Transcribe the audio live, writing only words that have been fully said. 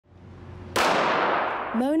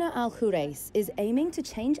Mona Al-Khurais is aiming to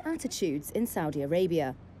change attitudes in Saudi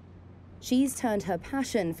Arabia. She's turned her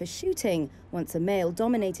passion for shooting, once a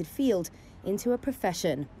male-dominated field, into a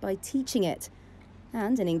profession by teaching it.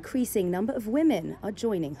 And an increasing number of women are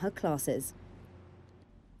joining her classes.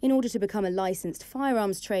 In order to become a licensed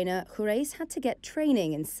firearms trainer, Khurais had to get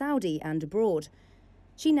training in Saudi and abroad.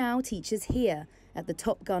 She now teaches here, at the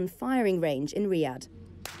Top Gun firing range in Riyadh.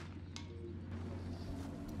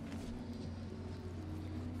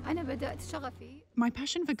 My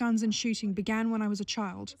passion for guns and shooting began when I was a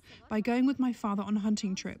child, by going with my father on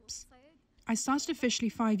hunting trips. I started officially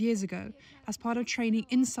 5 years ago as part of training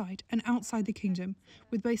inside and outside the kingdom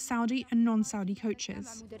with both Saudi and non-Saudi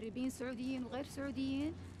coaches.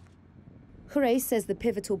 Khurais says the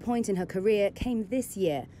pivotal point in her career came this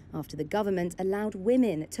year after the government allowed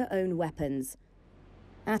women to own weapons.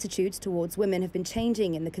 Attitudes towards women have been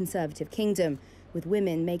changing in the conservative kingdom, with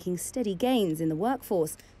women making steady gains in the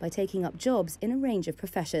workforce by taking up jobs in a range of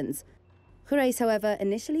professions. Khurais, however,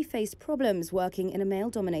 initially faced problems working in a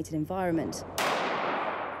male-dominated environment.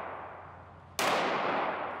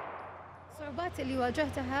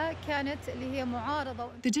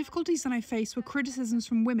 The difficulties that I faced were criticisms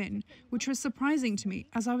from women, which was surprising to me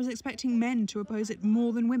as I was expecting men to oppose it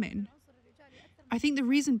more than women. I think the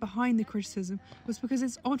reason behind the criticism was because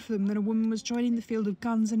it's odd for them that a woman was joining the field of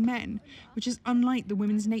guns and men, which is unlike the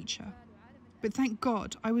women's nature. But thank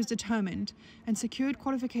God I was determined and secured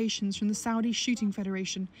qualifications from the Saudi Shooting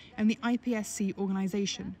Federation and the IPSC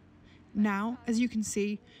organisation. Now, as you can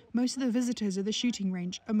see, most of the visitors at the shooting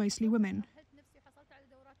range are mostly women.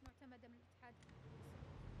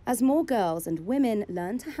 As more girls and women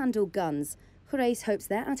learn to handle guns, Khurais hopes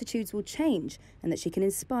their attitudes will change and that she can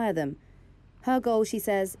inspire them. Her goal, she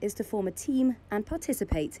says, is to form a team and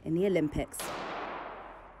participate in the Olympics.